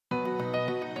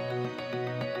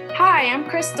Hi, I'm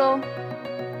Crystal.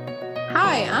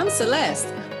 Hi, I'm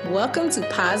Celeste. Welcome to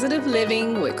Positive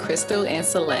Living with Crystal and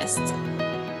Celeste.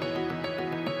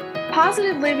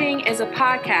 Positive Living is a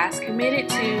podcast committed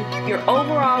to your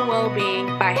overall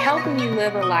well-being by helping you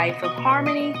live a life of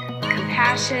harmony,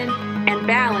 compassion, and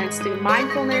balance through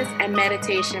mindfulness and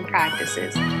meditation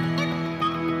practices.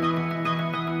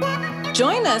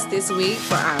 Join us this week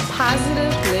for our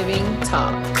Positive Living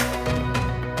Talk.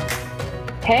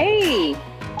 Hey,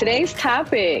 today's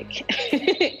topic.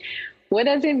 What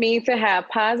does it mean to have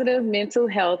positive mental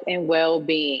health and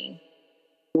well-being?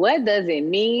 What does it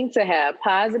mean to have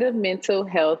positive mental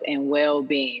health and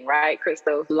well-being, right,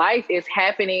 Crystal? Life is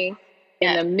happening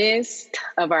in the midst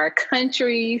of our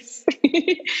country's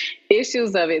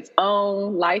issues of its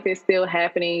own. Life is still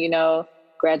happening,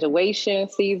 graduation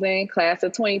season, class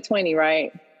of 2020,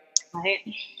 right? Right.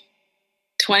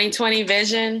 2020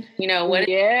 vision, what?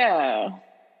 Yeah.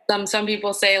 Some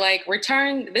people say, like,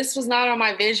 return, this was not on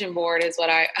my vision board, is what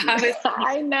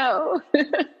I know.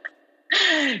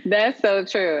 That's so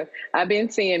true. I've been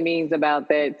seeing memes about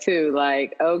that too.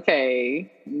 Like,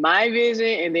 okay, my vision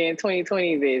and then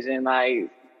 2020 vision,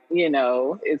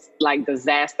 it's like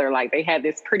disaster. Like they had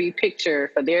this pretty picture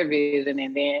for their vision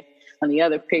and then on the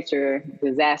other picture,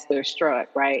 disaster struck,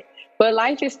 right? But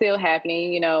life is still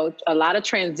happening. A lot of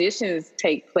transitions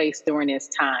take place during this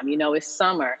time. It's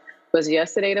summer. Was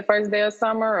yesterday the first day of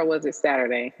summer or was it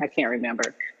Saturday? I can't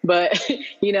remember. But,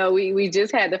 we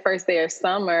just had the first day of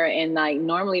summer and like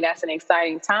normally that's an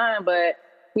exciting time. But,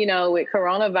 with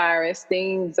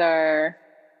coronavirus,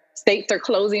 states are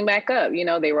closing back up.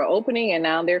 They were opening and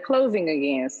now they're closing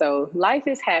again. So life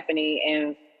is happening.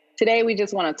 And today we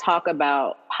just want to talk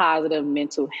about positive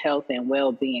mental health and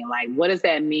well-being. Like, what does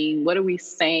that mean? What are we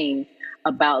saying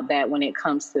about that when it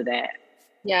comes to that?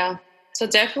 Yeah. So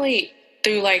definitely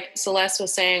through, like Celeste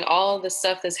was saying, all of the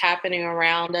stuff that's happening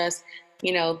around us,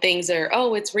 things are,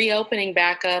 it's reopening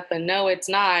back up. And no, it's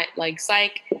not. Like,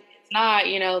 psych, it's not,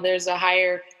 there's a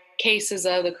higher cases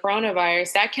of the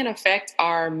coronavirus that can affect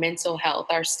our mental health,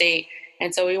 our state.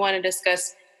 And so we want to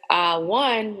discuss,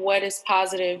 one, what is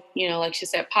positive, like she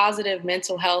said, positive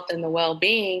mental health and the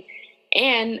well-being.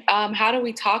 And how do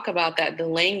we talk about that, the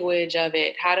language of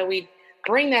it? How do we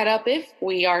bring that up if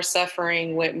we are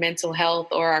suffering with mental health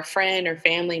or our friend or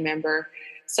family member?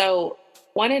 So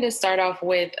wanted to start off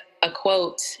with a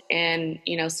quote and,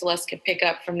 Celeste could pick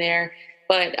up from there,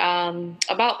 but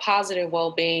about positive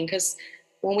well-being, because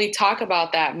when we talk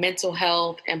about that mental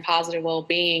health and positive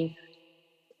well-being,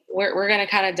 we're going to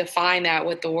kind of define that,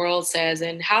 what the world says,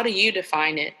 and how do you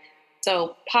define it?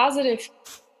 So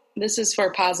this is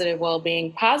for positive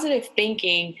well-being. Positive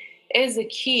thinking is the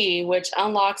key which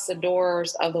unlocks the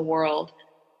doors of the world.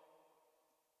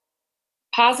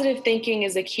 Positive thinking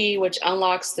is the key which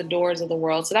unlocks the doors of the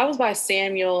world. So that was by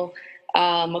Samuel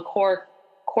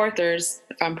Carruthers,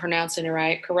 if I'm pronouncing it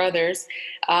right, Carruthers.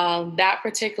 That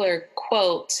particular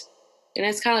quote, and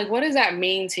it's kind of like, what does that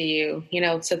mean to you?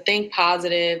 To think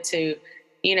positive, to,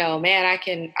 man,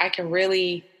 I can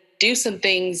really do some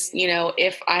things,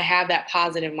 if I have that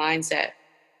positive mindset.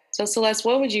 So Celeste,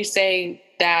 what would you say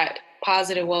that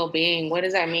positive well-being, what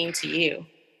does that mean to you?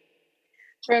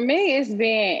 For me, it's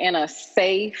being in a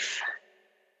safe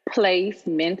place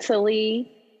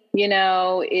mentally.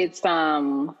 It's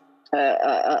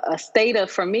a state of,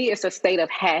 for me, it's a state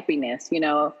of happiness.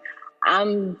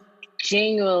 I'm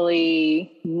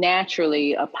genuinely,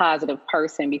 naturally a positive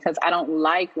person because I don't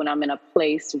like when I'm in a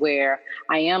place where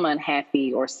I am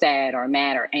unhappy or sad or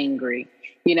mad or angry.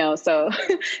 So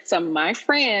some of my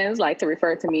friends like to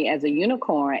refer to me as a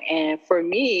unicorn. And for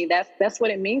me, that's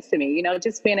what it means to me,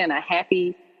 just being in a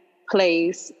happy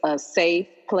place, a safe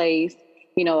place,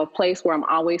 a place where I'm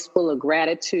always full of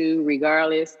gratitude,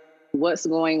 regardless what's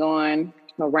going on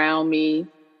around me,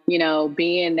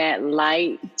 being that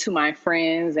light to my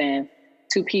friends and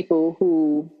to people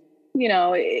who,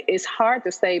 it's hard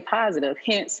to stay positive.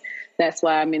 Hence, that's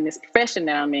why I'm in this profession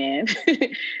that I'm in,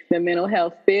 the mental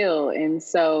health field. And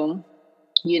so,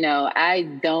 I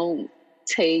don't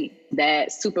take that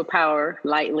superpower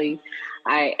lightly.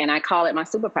 I call it my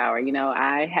superpower.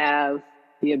 I have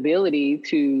the ability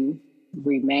to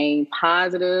remain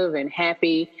positive and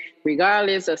happy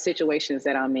regardless of situations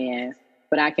that I'm in.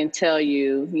 But I can tell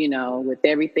you, with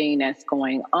everything that's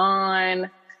going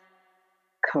on,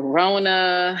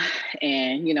 Corona,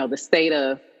 and the state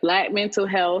of Black mental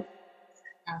health,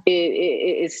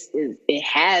 it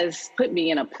has put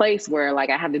me in a place where like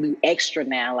I have to do extra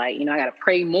now. Like, I got to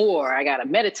pray more, I got to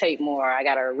meditate more, I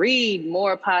got to read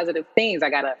more positive things, I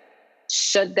got to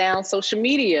shut down social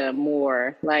media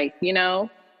more. Like,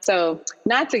 So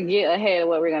not to get ahead of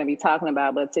what we're going to be talking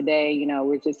about, but today,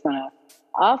 we're just going to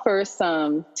offer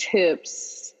some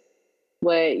tips,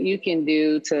 what you can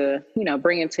do to,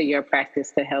 bring into your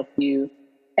practice to help you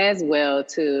as well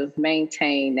to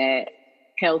maintain that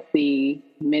healthy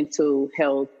mental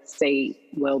health state,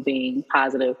 well-being,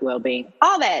 positive well-being,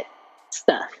 all that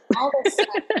stuff. All this stuff.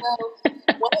 So,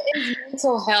 what is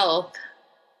mental health?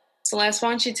 Celeste, why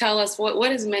don't you tell us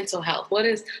what is mental health? What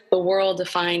is the world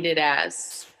defined it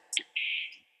as?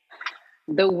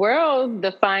 The world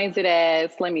defines it as,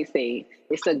 let me see,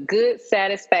 it's a good,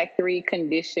 satisfactory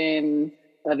condition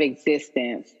of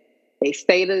existence, a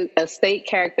state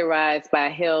characterized by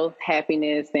health,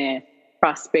 happiness, and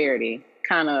prosperity.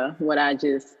 Kind of what I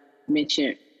just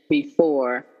mentioned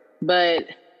before. But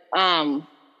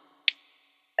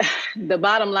the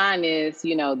bottom line is,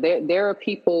 there are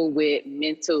people with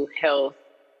mental health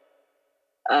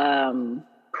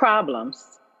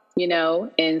problems,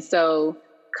 and so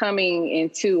coming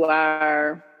into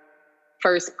our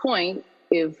first point,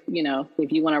 if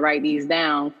you want to write these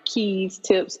down, keys,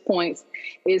 tips, points,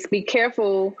 is be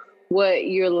careful what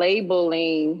you're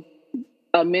labeling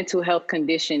a mental health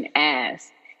condition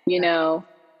as,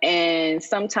 and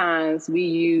sometimes we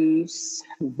use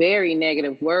very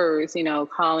negative words,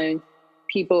 calling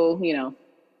people,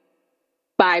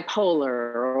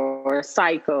 bipolar or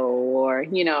psycho, or,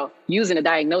 using a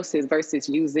diagnosis versus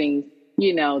using,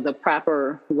 the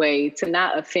proper way to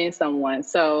not offend someone.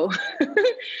 So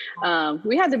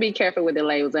we have to be careful with the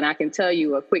labels. And I can tell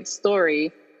you a quick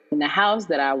story. In the house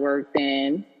that I worked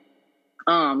in,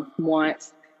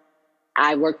 once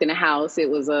I worked in a house, it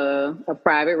was a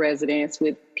private residence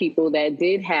with people that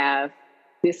did have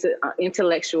this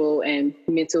intellectual and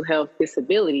mental health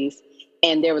disabilities.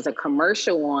 And there was a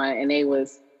commercial on, and they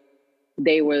was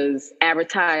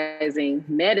advertising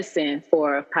medicine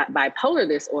for bipolar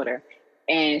disorder.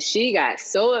 And she got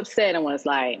so upset and was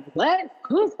like, what?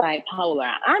 Who's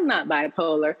bipolar? I'm not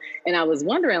bipolar. And I was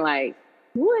wondering, like,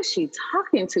 who is she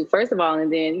talking to, first of all?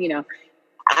 And then,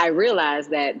 I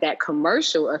realized that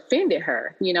commercial offended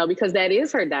her, because that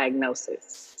is her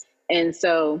diagnosis. And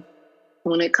so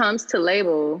when it comes to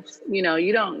labels, you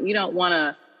don't want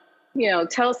to,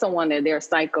 tell someone that they're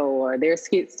psycho or they're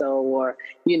schizo or,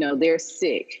 they're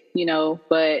sick,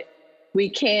 but we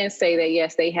can say that,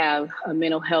 yes, they have a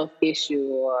mental health issue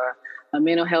or a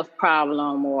mental health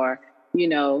problem, or,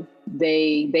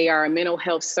 they are a mental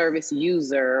health service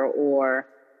user, or,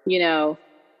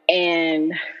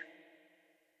 and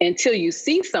until you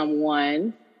see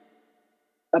someone,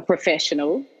 a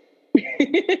professional,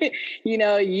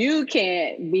 you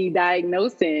can't be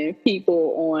diagnosing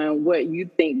people on what you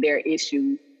think their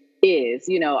issue is,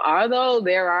 although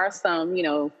there are some,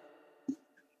 when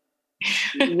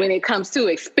it comes to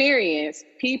experienced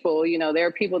people, there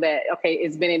are people that, okay,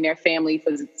 it's been in their family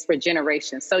for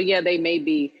generations. So yeah, they may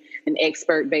be an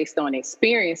expert based on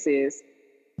experiences,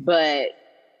 but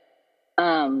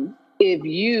if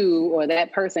you or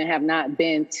that person have not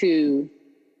been to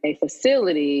a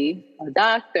facility, a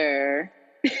doctor,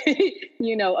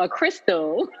 a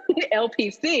crystal,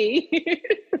 LPC,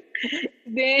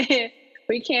 then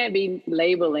we can't be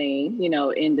labeling,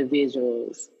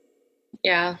 individuals.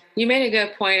 Yeah, you made a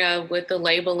good point of with the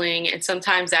labeling, and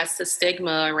sometimes that's the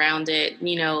stigma around it.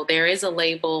 There is a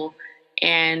label,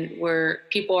 and where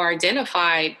people are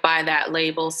identified by that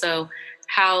label. So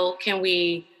how can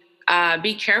we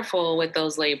be careful with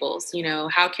those labels?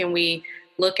 How can we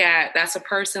look at that's a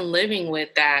person living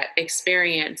with that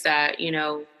experience that,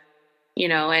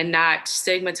 and not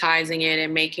stigmatizing it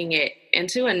and making it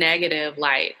into a negative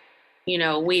light.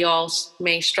 We all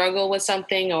may struggle with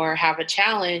something or have a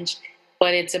challenge,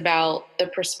 but it's about the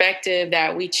perspective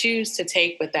that we choose to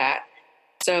take with that.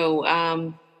 So,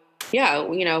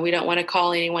 we don't want to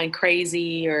call anyone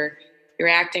crazy or you're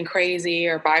acting crazy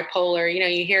or bipolar.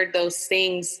 You hear those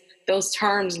things, those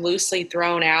terms loosely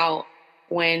thrown out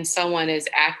when someone is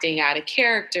acting out of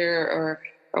character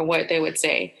or what they would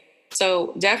say.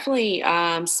 So definitely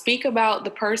speak about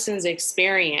the person's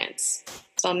experience.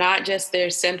 So not just their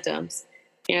symptoms.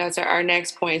 That's our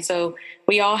next point. So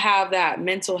we all have that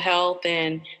mental health,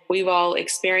 and we've all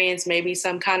experienced maybe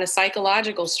some kind of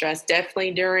psychological stress,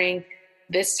 definitely during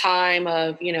this time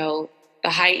of, the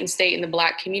heightened state in the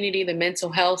Black community, the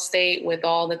mental health state with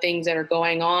all the things that are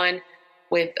going on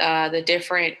with the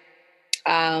different,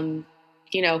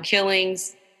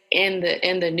 killings in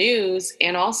the news,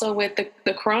 and also with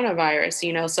the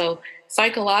coronavirus, so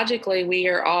psychologically we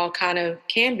are all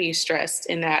can be stressed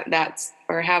in that's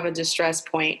or have a distress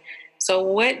point. So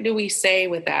what do we say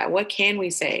with that? What can we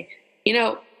say?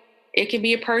 It could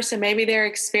be a person, maybe they're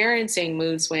experiencing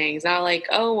mood swings, not like,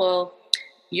 oh, well,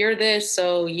 you're this,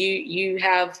 so you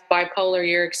have bipolar,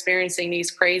 you're experiencing these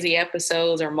crazy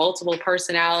episodes or multiple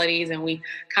personalities, and we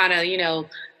kind of,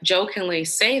 jokingly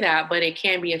say that, but it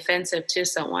can be offensive to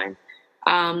someone.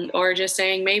 Or just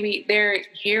saying maybe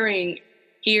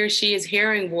he or she is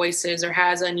hearing voices or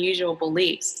has unusual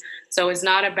beliefs. So it's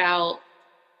not about,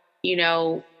 you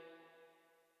know,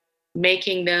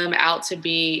 making them out to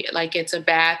be like it's a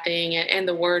bad thing, and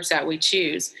the words that we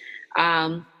choose.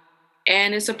 Um,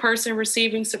 and it's a person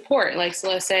receiving support. Like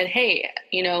Celeste said, hey,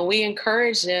 we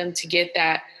encourage them to get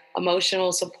that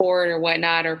emotional support or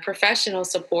whatnot, or professional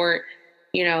support.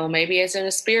 Maybe it's in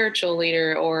a spiritual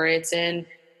leader or it's in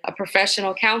a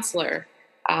professional counselor.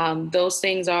 Those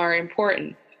things are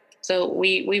important. So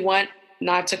we want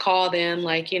not to call them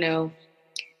like, they're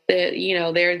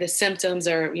the symptoms,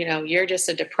 or you're just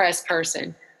a depressed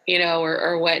person,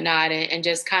 or whatnot, and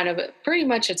just kind of pretty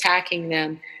much attacking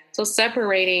them. So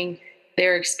separating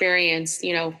their experience,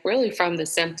 really from the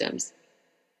symptoms,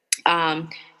 and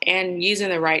using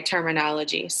the right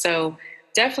terminology. So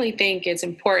definitely think it's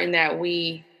important that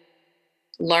we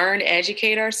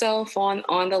educate ourselves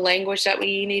on the language that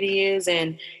we need to use,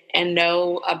 and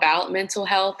know about mental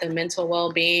health and mental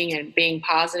well-being, and being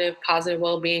positive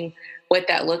well-being, what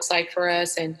that looks like for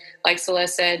us. And like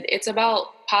Celeste said, it's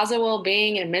about positive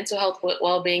well-being and mental health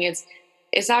well-being.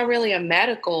 It's not really a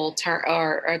medical term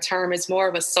or a term. It's more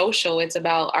of a social. It's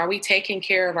about, are we taking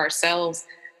care of ourselves?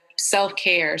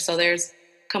 Self-care. So there's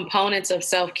components of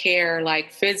self-care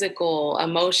like physical,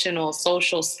 emotional,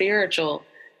 social, spiritual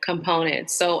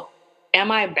components. So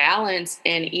am I balanced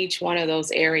in each one of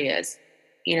those areas?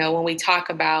 When we talk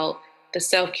about the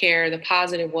self-care, the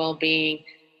positive well-being,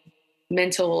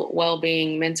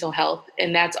 mental health,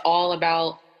 and that's all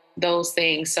about those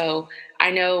things. So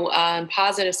I know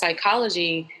positive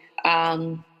psychology,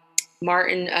 Dr.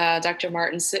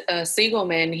 Martin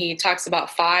Siegelman, he talks about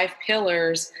 5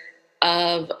 pillars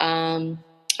of, I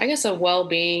guess, of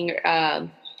well-being.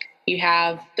 You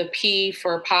have the P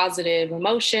for positive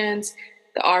emotions,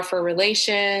 the R for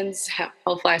relations.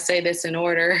 Hopefully I say this in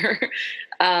order.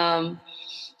 um,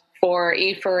 for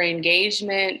E for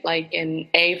engagement, like, and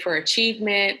A for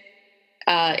achievement.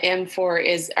 M for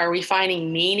are we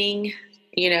finding meaning,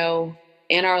 in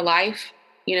our life?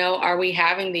 Are we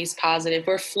having these positive,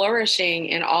 we're flourishing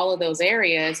in all of those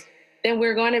areas, then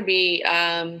we're going to be,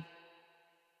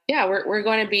 we're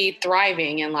going to be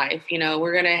thriving in life.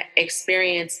 We're going to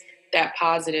experience that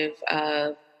positive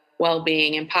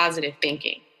well-being and positive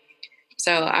thinking.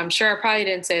 So I'm sure I probably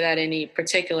didn't say that in any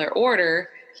particular order,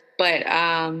 but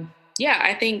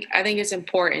I think it's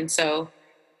important. So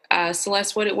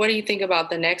Celeste, what do you think about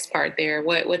the next part there?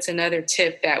 What's another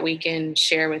tip that we can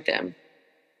share with them?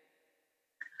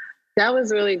 That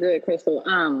was really good, Crystal.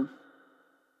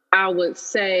 I would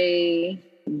say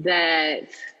that,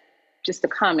 just to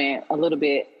comment a little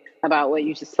bit about what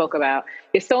you just spoke about,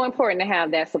 it's so important to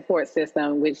have that support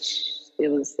system, which it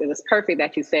was perfect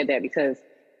that you said that, because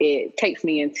it takes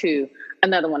me into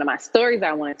another one of my stories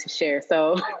I wanted to share.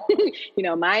 So,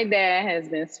 my dad has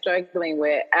been struggling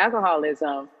with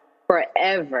alcoholism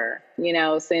forever,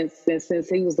 since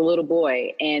he was a little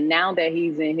boy. And now that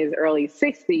he's in his early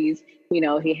 60s,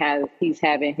 he's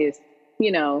having his,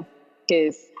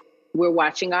 his, we're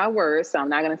watching our words. So I'm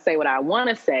not going to say what I want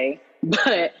to say,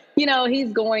 but,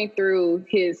 he's going through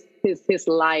his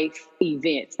life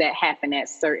events that happen at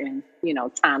certain,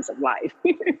 times of life.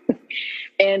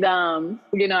 And,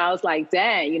 I was like,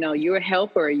 Dad, you're a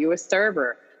helper, you're a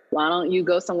server. Why don't you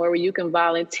go somewhere where you can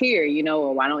volunteer,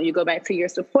 or why don't you go back to your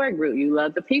support group? You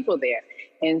love the people there.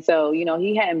 And so,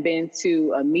 he hadn't been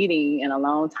to a meeting in a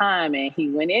long time, and he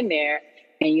went in there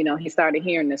and, he started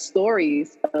hearing the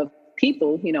stories of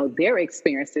people, their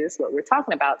experiences, what we're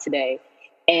talking about today.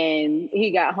 And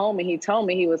he got home and he told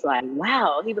me, he was like,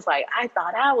 wow, he was like, I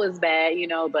thought I was bad,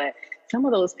 but some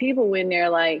of those people in there,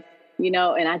 like, and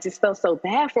I just felt so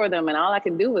bad for them. And all I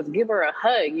could do was give her a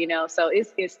hug, So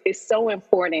it's so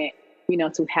important,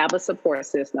 to have a support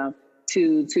system,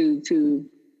 to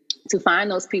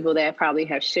find those people that probably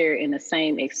have shared in the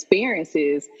same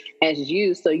experiences as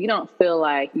you, so you don't feel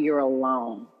like you're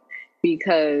alone.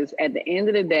 Because at the end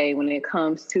of the day, when it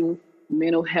comes to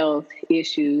mental health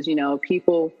issues,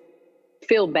 people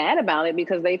feel bad about it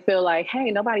because they feel like,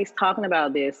 hey, nobody's talking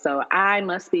about this, so I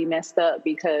must be messed up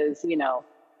because,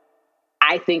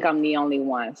 I think I'm the only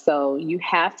one. So you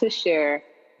have to share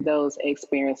those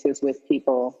experiences with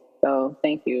people. So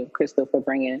thank you, Crystal, for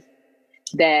bringing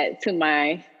that to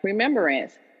my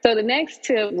remembrance. So the next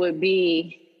tip would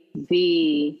be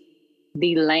the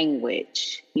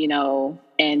language,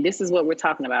 And this is what we're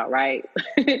talking about, right?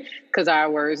 Because our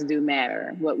words do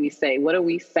matter. What we say, what are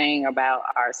we saying about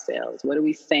ourselves? What are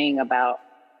we saying about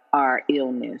our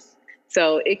illness?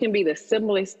 So it can be the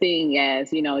simplest thing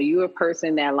as, you're a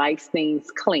person that likes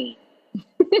things clean.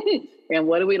 And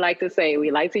what do we like to say? We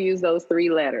like to use those 3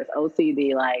 letters,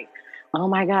 OCD, like, oh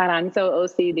my God, I'm so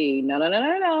OCD. No.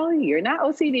 You're not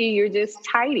OCD. You're just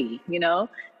tidy.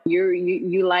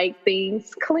 You like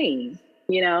things clean,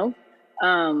 and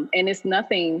it's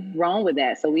nothing wrong with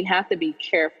that. So we have to be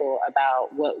careful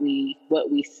about what we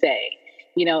say,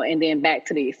 and then back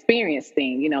to the experience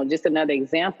thing, just another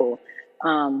example.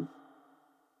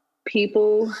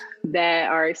 People that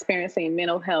are experiencing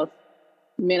mental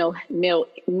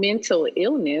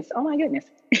illness, oh my goodness,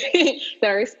 that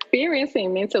are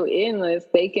experiencing mental illness,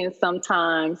 they can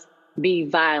sometimes be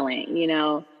violent,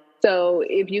 So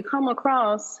if you come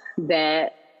across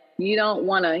that, you don't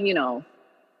want to, you don't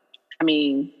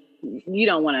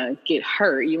want to get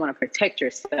hurt. You want to protect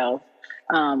yourself.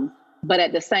 But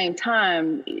at the same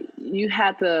time, you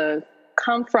have to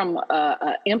come from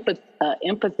a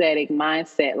empathetic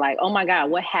mindset, like, oh my God,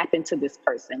 what happened to this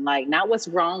person? Like, not what's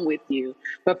wrong with you,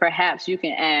 but perhaps you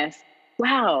can ask,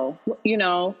 wow,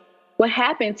 what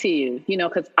happened to you?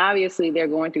 Because obviously they're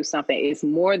going through something. It's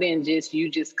more than just you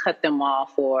just cut them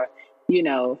off, or,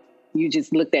 you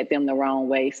just looked at them the wrong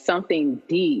way. Something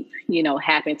deep,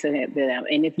 happened to them.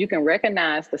 And if you can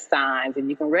recognize the signs and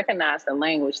you can recognize the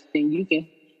language, then you can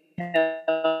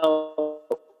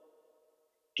help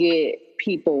get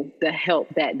people the help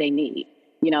that they need.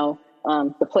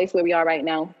 The place where we are right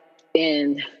now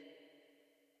in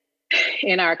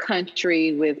our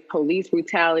country with police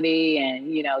brutality,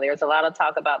 and there's a lot of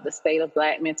talk about the state of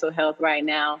Black mental health right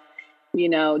now.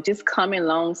 Just coming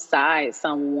alongside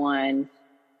someone,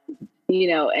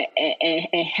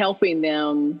 and helping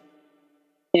them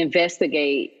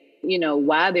investigate,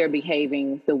 why they're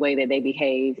behaving the way that they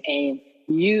behave. And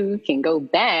you can go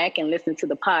back and listen to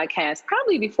the podcast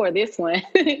probably before this one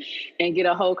and get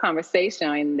a whole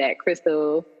conversation that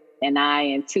Crystal and I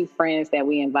and 2 friends that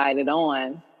we invited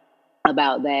on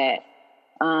about that.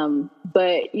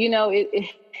 But,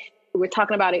 we're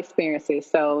talking about experiences.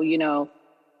 So,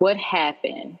 what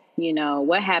happened?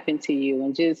 What happened to you?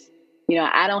 And just,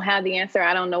 I don't have the answer.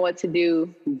 I don't know what to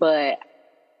do, but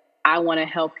I want to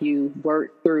help you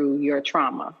work through your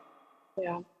trauma.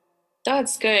 Yeah.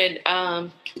 That's good.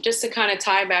 Just to kind of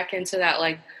tie back into that,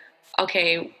 like,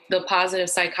 okay, the positive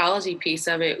psychology piece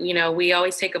of it, we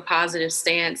always take a positive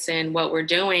stance in what we're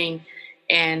doing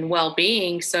and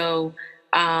well-being. So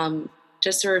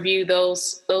just to review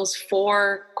those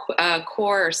 5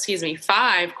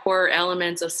 core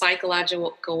elements of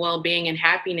psychological well-being and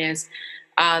happiness,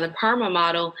 the PERMA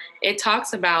model, it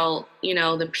talks about,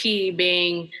 the P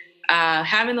being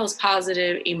having those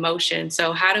positive emotions.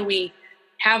 So how do we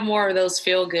have more of those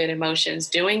feel-good emotions?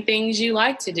 Doing things you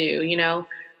like to do,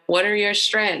 what are your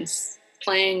strengths?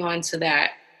 Playing onto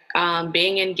that.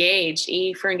 Being engaged,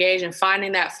 E for engaged, and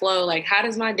finding that flow. Like, how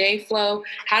does my day flow?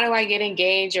 How do I get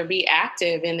engaged or be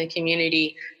active in the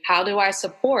community? How do I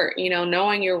support,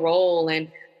 knowing your role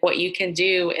and what you can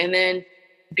do? And then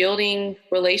building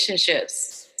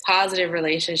relationships, positive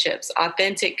relationships,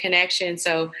 authentic connection.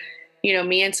 So,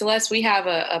 me and Celeste, we have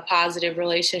a positive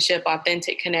relationship,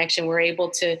 authentic connection. We're able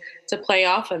to play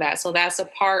off of that. So that's a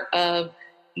part of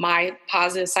my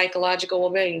positive psychological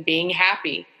well-being, being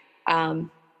happy,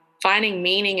 finding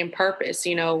meaning and purpose.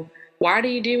 Why do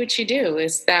you do what you do?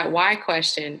 It's that why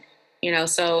question.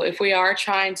 So if we are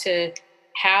trying to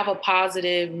have a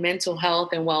positive mental health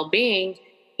and well-being,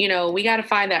 we got to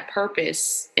find that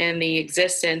purpose in the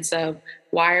existence of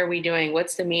why are we doing?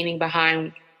 What's the meaning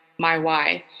behind my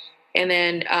why? And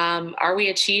then are we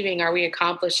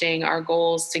accomplishing our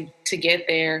goals to get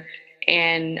there?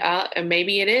 And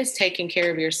maybe it is taking care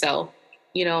of yourself,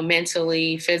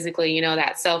 mentally, physically,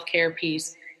 that self-care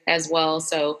piece as well.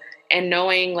 So, and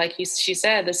knowing, like she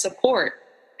said, the support.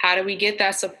 How do we get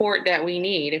that support that we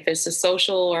need? If it's a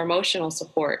social or emotional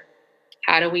support,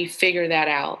 how do we figure that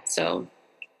out? So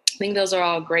I think those are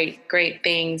all great, great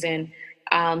things. And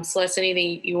Celeste,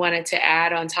 anything you wanted to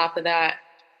add on top of that?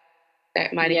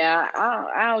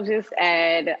 I'll just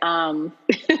add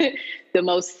the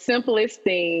most simplest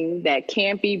thing that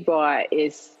can't be bought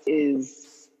is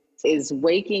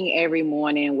waking every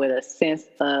morning with a sense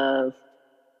of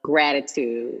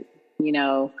gratitude,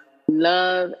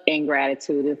 love and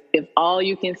gratitude. If all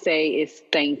you can say is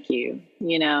thank you,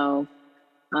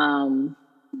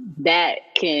 that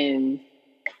can,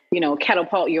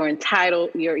 catapult your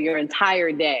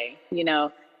entire day,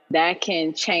 that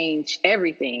can change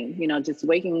everything, just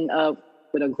waking up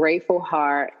with a grateful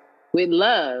heart, with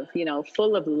love,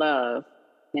 full of love.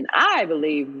 And I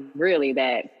believe really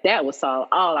that would solve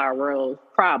all our world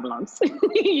problems.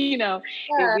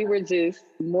 If we were just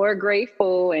more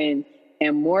grateful and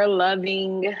more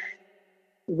loving,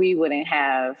 we wouldn't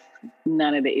have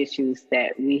none of the issues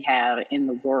that we have in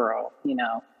the world.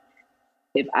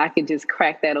 If I could just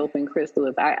crack that open, Crystal,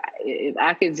 if I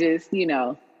could just,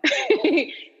 I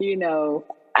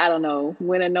don't know,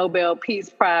 win a Nobel Peace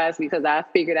Prize because I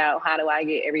figured out how do I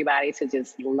get everybody to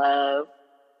just love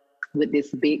with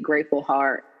this big grateful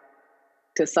heart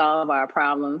to solve our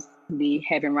problems, be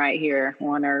heaven right here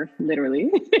on earth,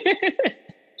 literally.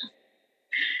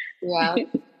 Yeah.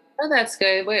 Oh, that's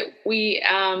good. We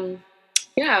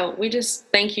just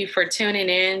thank you for tuning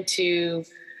in to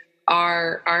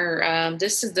our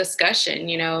this is discussion.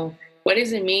 What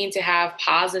does it mean to have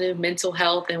positive mental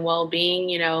health and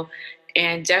well-being?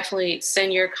 And definitely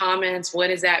send your comments. What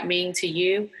does that mean to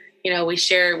you? We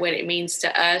share what it means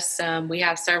to us. We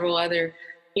have several other,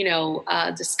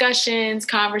 discussions,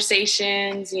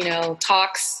 conversations,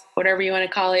 talks, whatever you want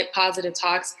to call it, positive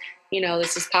talks.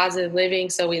 This is positive living.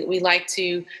 So we like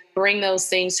to bring those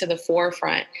things to the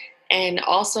forefront. And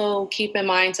also keep in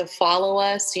mind to follow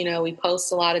us. We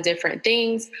post a lot of different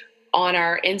things on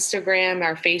our Instagram,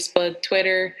 our Facebook,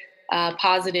 Twitter,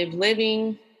 Positive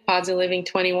Living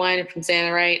 21, if I'm saying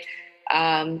it right.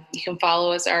 You can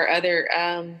follow us, our other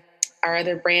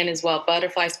brand as well,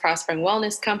 Butterflies Prospering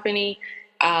Wellness Company.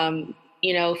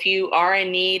 If you are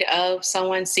in need of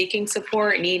someone seeking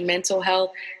support, need mental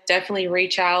health, definitely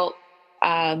reach out.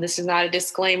 This is not a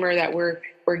disclaimer that we're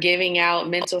giving out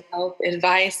mental health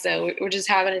advice. So we're just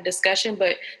having a discussion,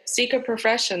 but seek a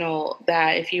professional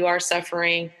that if you are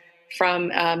suffering from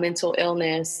mental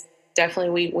illness,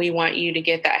 definitely we want you to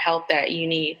get that help that you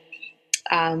need.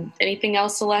 Anything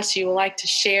else, Celeste, you would like to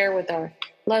share with our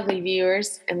lovely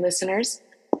viewers and listeners?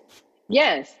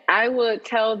 Yes, I would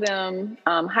tell them,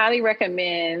 highly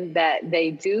recommend that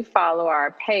they do follow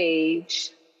our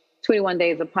page, 21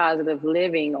 Days of Positive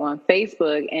Living on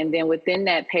Facebook. And then within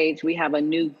that page, we have a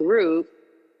new group,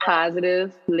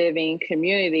 Positive Living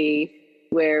Community,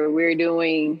 where we're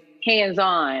doing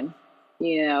hands-on,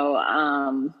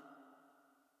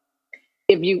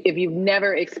 if you've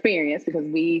never experienced, because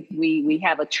we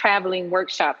have a traveling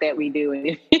workshop that we do.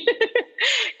 And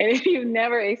if you've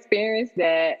never experienced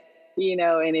that,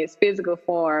 in its physical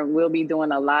form, we'll be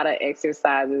doing a lot of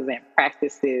exercises and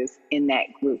practices in that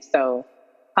group. So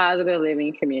Positive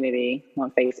Living Community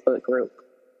on Facebook group.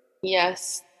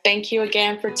 Yes. Thank you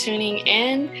again for tuning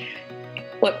in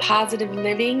with Positive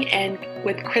Living and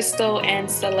with Crystal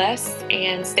and Celeste.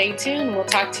 And stay tuned. We'll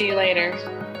talk to you later.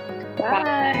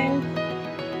 Bye.